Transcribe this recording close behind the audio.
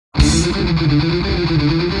Hello,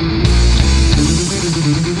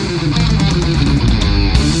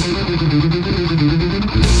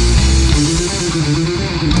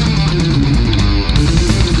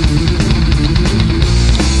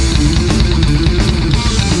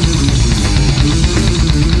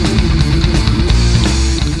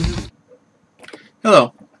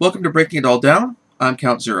 welcome to Breaking It All Down. I'm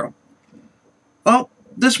Count Zero. Well,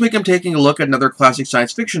 this week I'm taking a look at another classic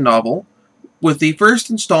science fiction novel with the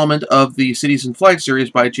first installment of the Cities in Flight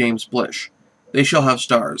series by James Blish, They Shall Have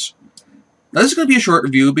Stars. Now this is going to be a short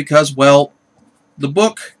review because, well, the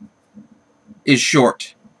book is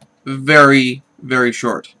short. Very, very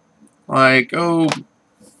short. Like,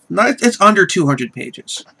 it's under 200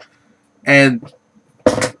 pages. And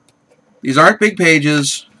these aren't big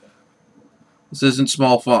pages. This isn't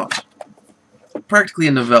small font. Practically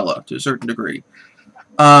a novella, to a certain degree.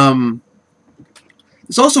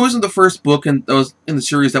 This also isn't the first book in the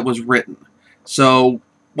series that was written. So,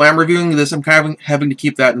 when I'm reviewing this, I'm kind of having to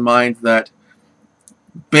keep that in mind, that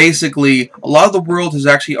basically, a lot of the world has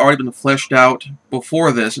actually already been fleshed out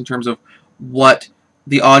before this, in terms of what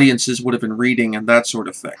the audiences would have been reading, and that sort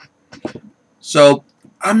of thing. So,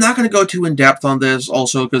 I'm not going to go too in-depth on this,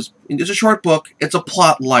 also, because it's a short book. It's a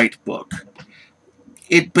plot-light book.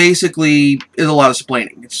 It basically is a lot of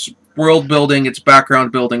explaining. It's world building, it's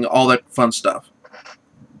background building, all that fun stuff.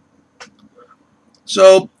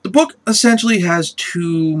 So, the book essentially has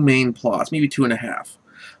two main plots, maybe two and a half.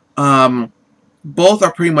 Both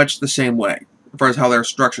are pretty much the same way, as far as how they're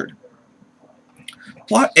structured.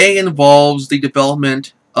 Plot A involves the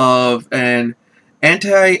development of an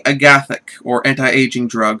anti-agathic, or anti-aging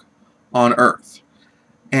drug on Earth.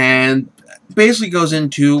 And basically goes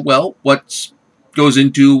into, well, what goes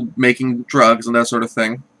into making drugs and that sort of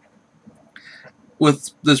thing.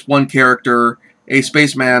 With this one character, a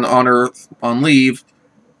spaceman on Earth, on leave,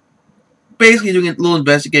 basically doing a little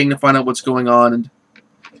investigating to find out what's going on, and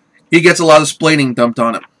he gets a lot of splaining dumped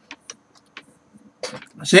on him.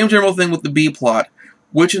 Same general thing with the B plot,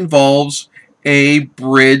 which involves a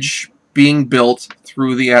bridge being built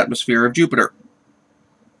through the atmosphere of Jupiter.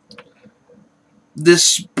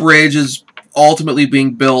 This bridge is ultimately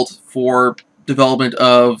being built for development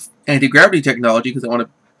of anti-gravity technology, because they want to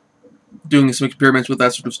doing some experiments with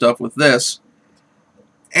that sort of stuff with this.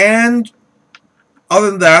 And other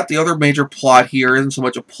than that, the other major plot here isn't so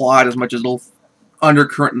much a plot as much as a little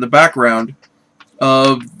undercurrent in the background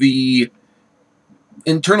of the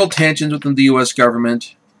internal tensions within the U.S.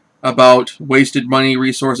 government about wasted money,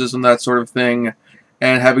 resources, and that sort of thing,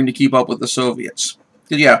 and having to keep up with the Soviets.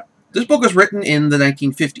 Because, yeah, this book was written in the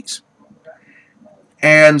 1950s.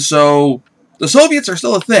 And so the Soviets are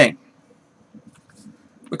still a thing.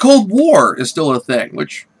 The Cold War is still a thing,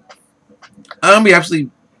 which I'm going to be absolutely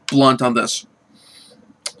blunt on this.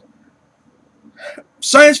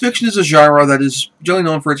 Science fiction is a genre that is generally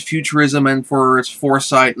known for its futurism and for its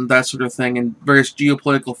foresight and that sort of thing in various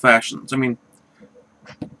geopolitical fashions. I mean,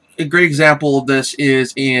 a great example of this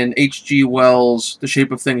is in H.G. Wells' The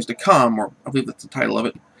Shape of Things to Come, or I believe that's the title of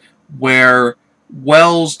it, where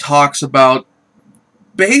Wells talks about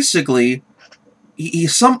basically he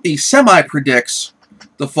semi-predicts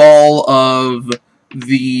the fall of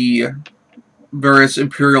the various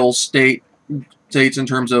imperial states in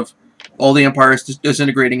terms of all the empires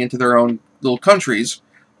disintegrating into their own little countries,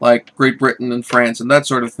 like Great Britain and France and that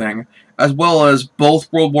sort of thing, as well as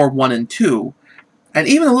both World War I and II, and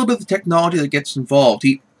even a little bit of the technology that gets involved.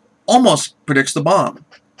 He almost predicts the bomb.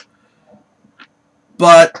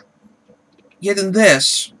 But yet in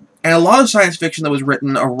this, and a lot of science fiction that was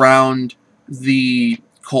written around the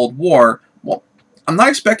Cold War, well, I'm not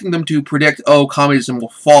expecting them to predict, oh, communism will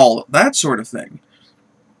fall, that sort of thing.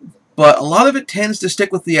 But a lot of it tends to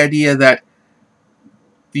stick with the idea that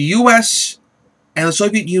the U.S. and the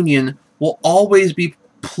Soviet Union will always be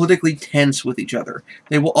politically tense with each other.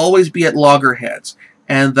 They will always be at loggerheads.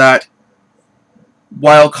 And that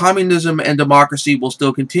while communism and democracy will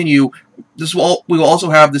still continue, we will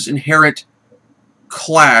also have this inherent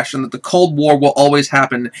clash, and that the Cold War will always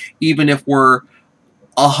happen, even if we're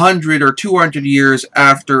 100 or 200 years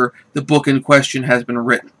after the book in question has been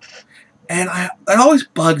written. And that always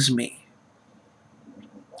bugs me.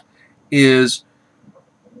 Is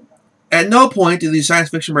at no point do these science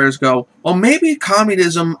fiction writers go, well, maybe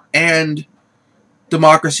communism and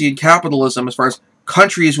democracy and capitalism, as far as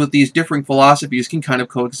countries with these differing philosophies, can kind of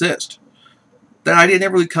coexist. That idea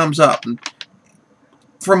never really comes up. And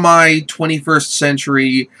from my 21st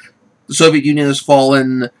century, the Soviet Union has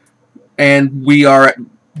fallen, and we are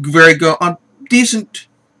on decent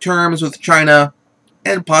terms with China,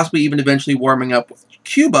 and possibly even eventually warming up with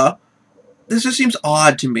Cuba. This just seems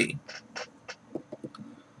odd to me.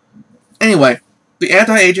 Anyway, the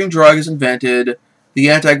anti-aging drug is invented. The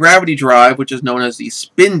anti-gravity drive, which is known as the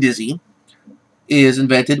spin dizzy, is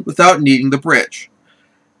invented without needing the bridge,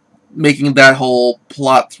 making that whole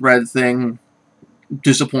plot thread thing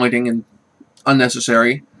disappointing and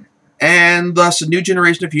unnecessary. And thus, a new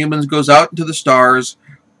generation of humans goes out into the stars,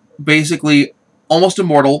 basically almost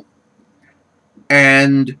immortal,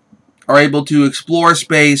 and are able to explore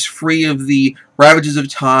space free of the ravages of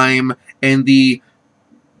time and the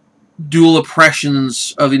dual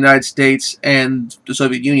oppressions of the United States and the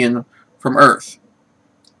Soviet Union from Earth.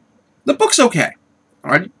 The book's okay.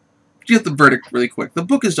 Alright? Get the verdict really quick. The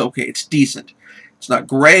book is okay. It's decent. It's not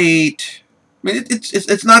great. I mean,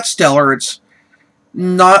 it's not stellar. It's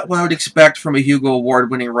not what I would expect from a Hugo Award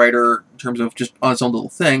winning writer in terms of just on its own little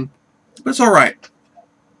thing. But it's alright.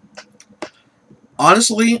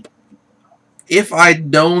 Honestly, if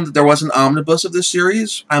I'd known that there was an omnibus of this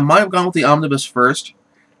series, I might have gone with the omnibus first,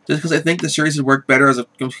 just because I think the series would work better as a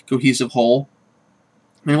cohesive whole.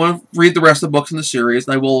 I mean, I want to read the rest of the books in the series,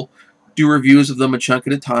 and I will do reviews of them a chunk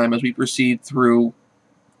at a time as we proceed through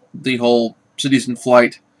the whole Cities in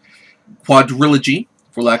Flight quadrilogy,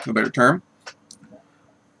 for lack of a better term.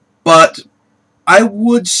 But I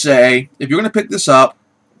would say, if you're going to pick this up,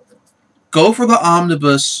 go for the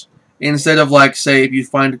omnibus instead of, like, say, if you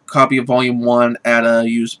find a copy of Volume 1 at a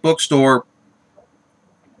used bookstore,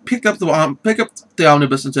 pick up the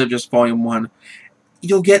omnibus instead of just Volume 1.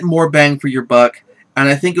 You'll get more bang for your buck, and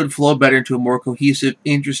I think it would flow better into a more cohesive,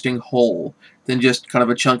 interesting whole than just kind of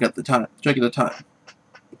a chunk at a time.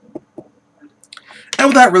 And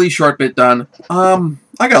with that really short bit done,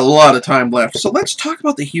 I got a lot of time left, so let's talk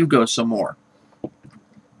about the Hugo some more.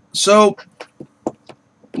 So,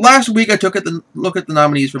 last week I took a look at the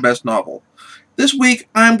nominees for Best Novel. This week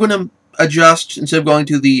I'm going to adjust, instead of going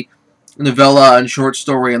to the novella and short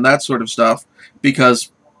story and that sort of stuff,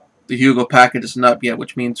 because the Hugo packet isn't up yet,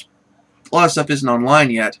 which means a lot of stuff isn't online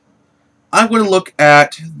yet. I'm going to look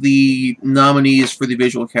at the nominees for the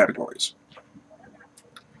visual categories.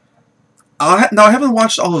 Now, I haven't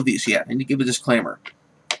watched all of these yet. I need to give a disclaimer.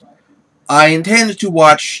 I intend to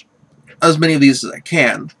watch as many of these as I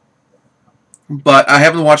can, but I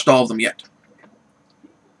haven't watched all of them yet.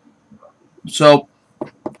 So,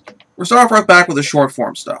 we'll start off right back with the short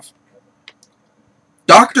form stuff.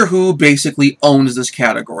 Doctor Who basically owns this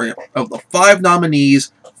category. Of the 5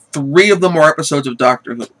 nominees, 3 of them are episodes of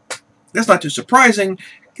Doctor Who. That's not too surprising,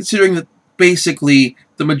 considering that basically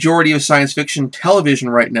the majority of science fiction television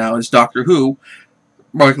right now is Doctor Who,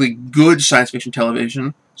 more likely good science fiction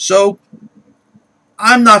television. So,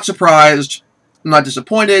 I'm not surprised, I'm not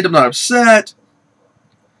disappointed, I'm not upset.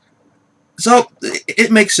 So,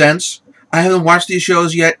 it makes sense. I haven't watched these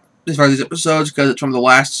shows yet, as far as these episodes, because it's from the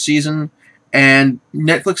last season, and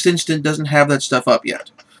Netflix Instant doesn't have that stuff up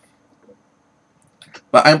yet.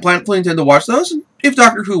 But I'm planning intend to watch those, and if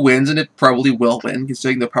Doctor Who wins, and it probably will win,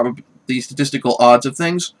 considering the statistical odds of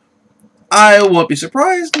things, I won't be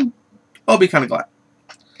surprised, and I'll be kind of glad.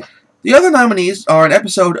 The other nominees are an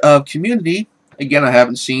episode of Community. Again, I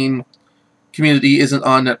haven't seen. Community isn't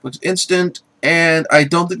on Netflix Instant, and I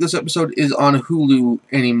don't think this episode is on Hulu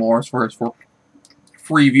anymore, as far as for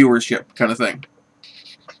free viewership kind of thing.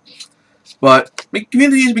 But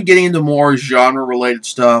Community has been getting into more genre-related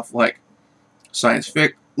stuff, like science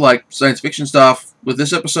fiction stuff with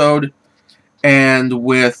this episode, and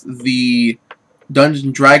with the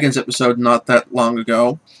Dungeons & Dragons episode not that long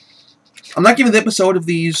ago. I'm not giving the episode of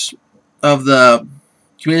the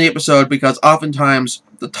Community episode because oftentimes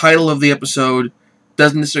the title of the episode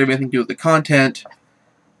doesn't necessarily have anything to do with the content,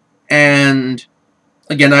 and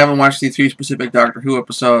again, I haven't watched the 3 specific Doctor Who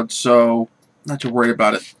episodes, so not too worried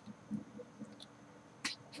about it.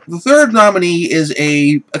 The third nominee is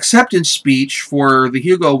a acceptance speech for the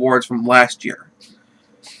Hugo Awards from last year.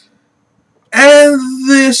 And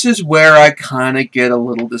this is where I kind of get a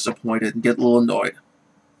little disappointed and get a little annoyed.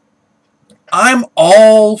 I'm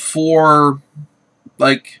all for,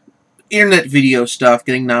 like, internet video stuff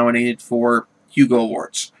getting nominated for Hugo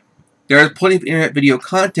Awards. There's plenty of internet video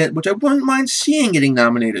content which I wouldn't mind seeing getting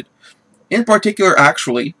nominated. In particular,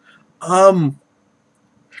 actually,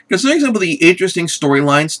 considering some of the interesting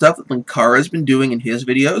storyline stuff that Linkara has been doing in his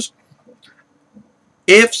videos,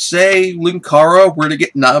 if, say, Linkara were to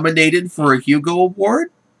get nominated for a Hugo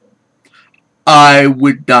Award, I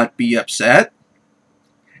would not be upset.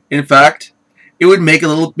 In fact, it would make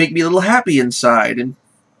me a little happy inside, and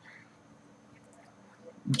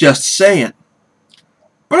just saying.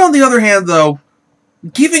 But on the other hand, though,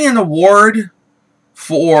 giving an award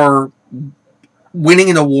for winning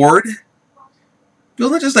an award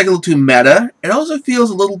feels not just like a little too meta, it also feels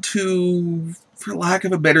a little too for lack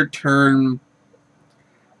of a better term,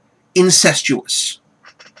 incestuous.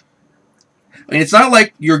 I mean, it's not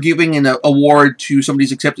like you're giving an award to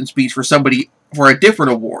somebody's acceptance speech for a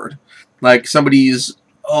different award. Like somebody's,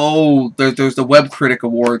 there's the Web Critic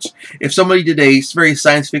Awards. If somebody did a very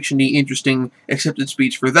science fiction-y, interesting acceptance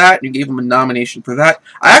speech for that, and you gave them a nomination for that,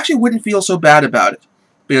 I actually wouldn't feel so bad about it.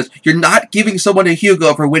 Because you're not giving someone a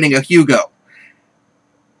Hugo for winning a Hugo.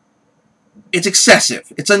 It's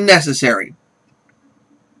excessive. It's unnecessary.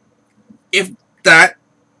 If the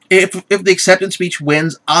acceptance speech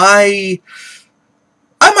wins, I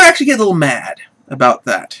might actually get a little mad about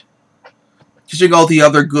that. Considering all the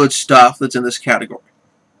other good stuff that's in this category.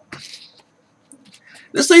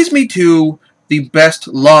 This leads me to the best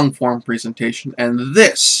long-form presentation, and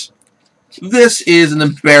this is an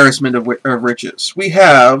embarrassment of riches.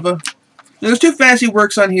 There's 2 fantasy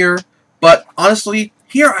works on here, but honestly,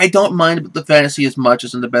 here I don't mind the fantasy as much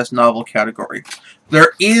as in the best novel category.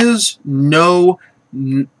 There is no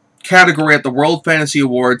category at the World Fantasy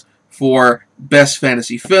Awards for best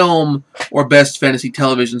fantasy film or best fantasy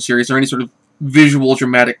television series or any sort of visual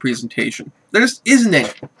dramatic presentation. There just isn't any.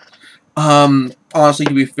 Honestly,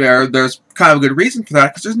 to be fair, there's kind of a good reason for that,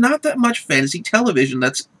 because there's not that much fantasy television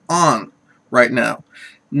that's on right now.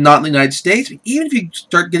 Not in the United States, but even if you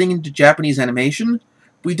start getting into Japanese animation,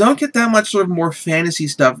 we don't get that much sort of more fantasy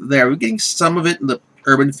stuff there. We're getting some of it in the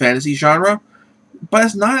urban fantasy genre, but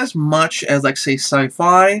it's not as much as, like, say,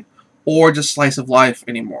 sci-fi or just slice of life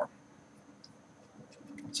anymore.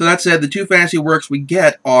 So that said, the 2 fantasy works we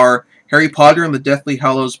get are Harry Potter and the Deathly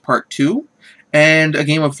Hallows Part 2 and A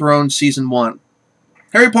Game of Thrones Season 1.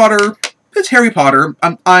 Harry Potter, it's Harry Potter.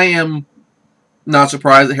 I am not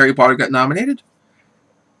surprised that Harry Potter got nominated.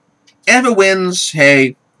 And if it wins,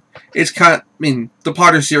 hey, it's the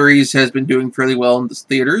Potter series has been doing fairly well in the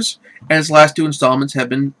theaters, and its last 2 installments have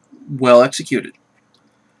been well executed.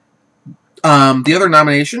 The other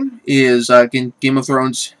nomination is Game of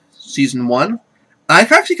Thrones Season 1. I'm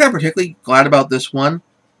actually kind of particularly glad about this one,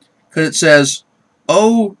 because it says,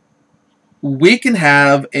 we can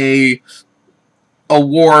have a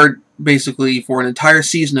award, basically, for an entire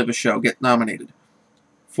season of a show get nominated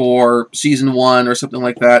for Season 1 or something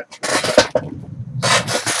like that.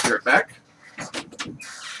 Hear it back.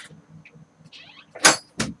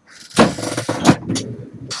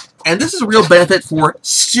 And this is a real benefit for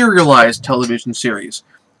serialized television series.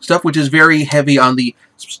 Stuff which is very heavy on the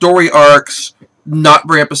story arcs, not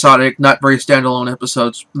very episodic, not very standalone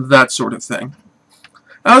episodes, that sort of thing.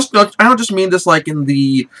 I don't just mean this like in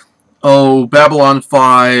the, Babylon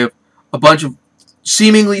 5, a bunch of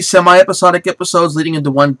seemingly semi-episodic episodes leading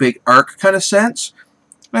into one big arc kind of sense.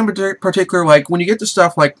 In particular, like, when you get to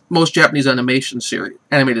stuff like most Japanese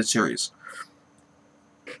animated series.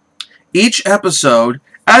 Each episode,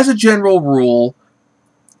 as a general rule,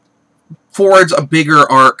 forwards a bigger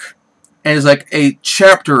arc and is like a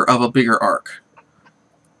chapter of a bigger arc.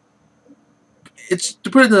 It's, to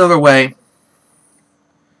put it another way,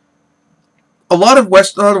 a lot of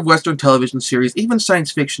Western television series, even science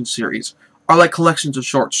fiction series, are like collections of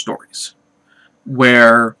short stories,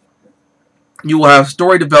 where you will have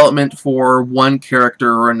story development for one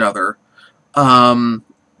character or another, and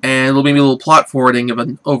there'll be a little plot forwarding of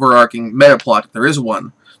an overarching meta-plot, if there is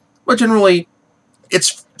one, but generally,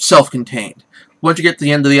 it's self-contained. Once you get to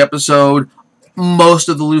the end of the episode, most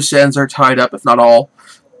of the loose ends are tied up, if not all,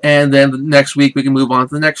 and then the next week we can move on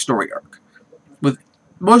to the next story arc. With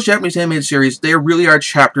most Japanese animated series, they really are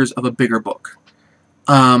chapters of a bigger book.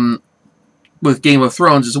 With Game of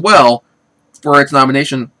Thrones as well, for its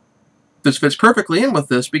nomination, this fits perfectly in with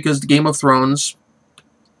this, because Game of Thrones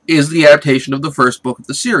is the adaptation of the first book of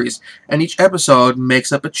the series, and each episode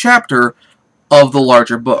makes up a chapter of the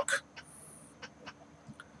larger book.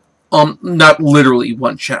 Not literally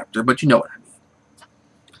one chapter, but you know what I mean.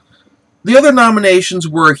 The other nominations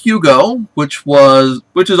were Hugo, which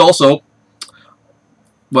is also,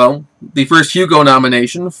 well, the first Hugo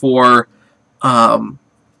nomination for Martin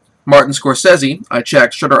Scorsese. I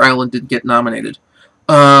checked, Shutter Island didn't get nominated.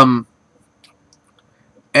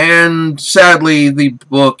 And sadly,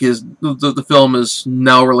 the film is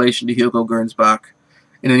no relation to Hugo Gernsback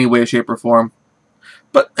in any way, shape, or form.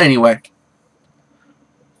 But anyway.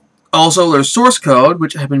 Also, there's Source Code,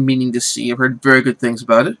 which I've been meaning to see. I've heard very good things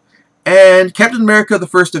about it. And Captain America: The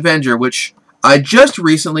First Avenger, which I just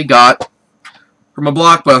recently got from a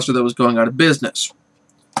Blockbuster that was going out of business.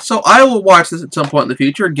 So I will watch this at some point in the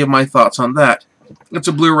future and give my thoughts on that. It's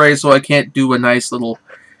a Blu-ray, so I can't do a nice little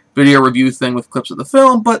video review thing with clips of the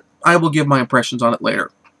film, but I will give my impressions on it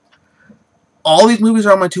later. All these movies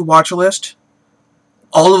are on my to-watch list.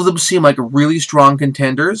 All of them seem like really strong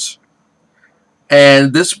contenders.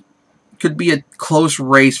 And this could be a close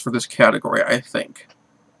race for this category, I think.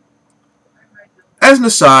 As an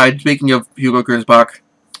aside, speaking of Hugo Gernsback,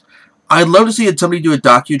 I'd love to see somebody do a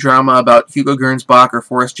docudrama about Hugo Gernsback or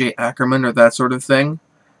Forrest J. Ackerman or that sort of thing.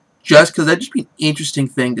 Just because that'd just be an interesting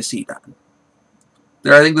thing to see done.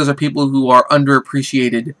 I think those are people who are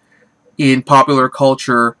underappreciated in popular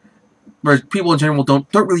culture, whereas people in general don't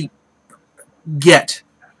really get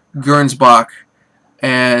Gernsback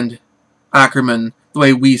and Ackerman the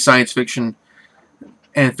way we science fiction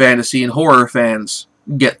and fantasy and horror fans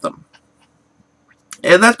get them.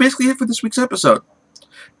 And that's basically it for this week's episode.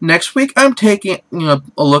 Next week, I'm taking a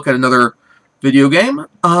look at another video game.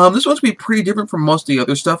 This one's going to be pretty different from most of the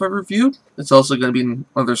other stuff I've reviewed. It's also going to be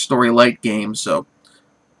another story-light game, so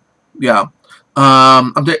yeah.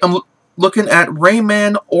 I'm looking at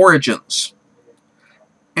Rayman Origins.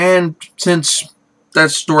 And since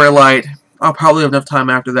that's story-light, I'll probably have enough time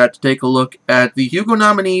after that to take a look at the Hugo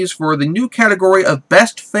nominees for the new category of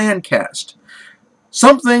Best Fan Cast.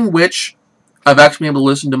 Something which I've actually been able to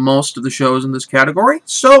listen to most of the shows in this category,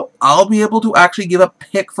 so I'll be able to actually give a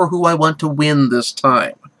pick for who I want to win this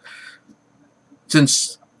time.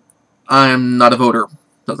 Since I'm not a voter,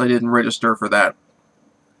 because I didn't register for that.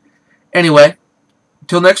 Anyway,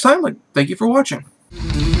 until next time, thank you for watching.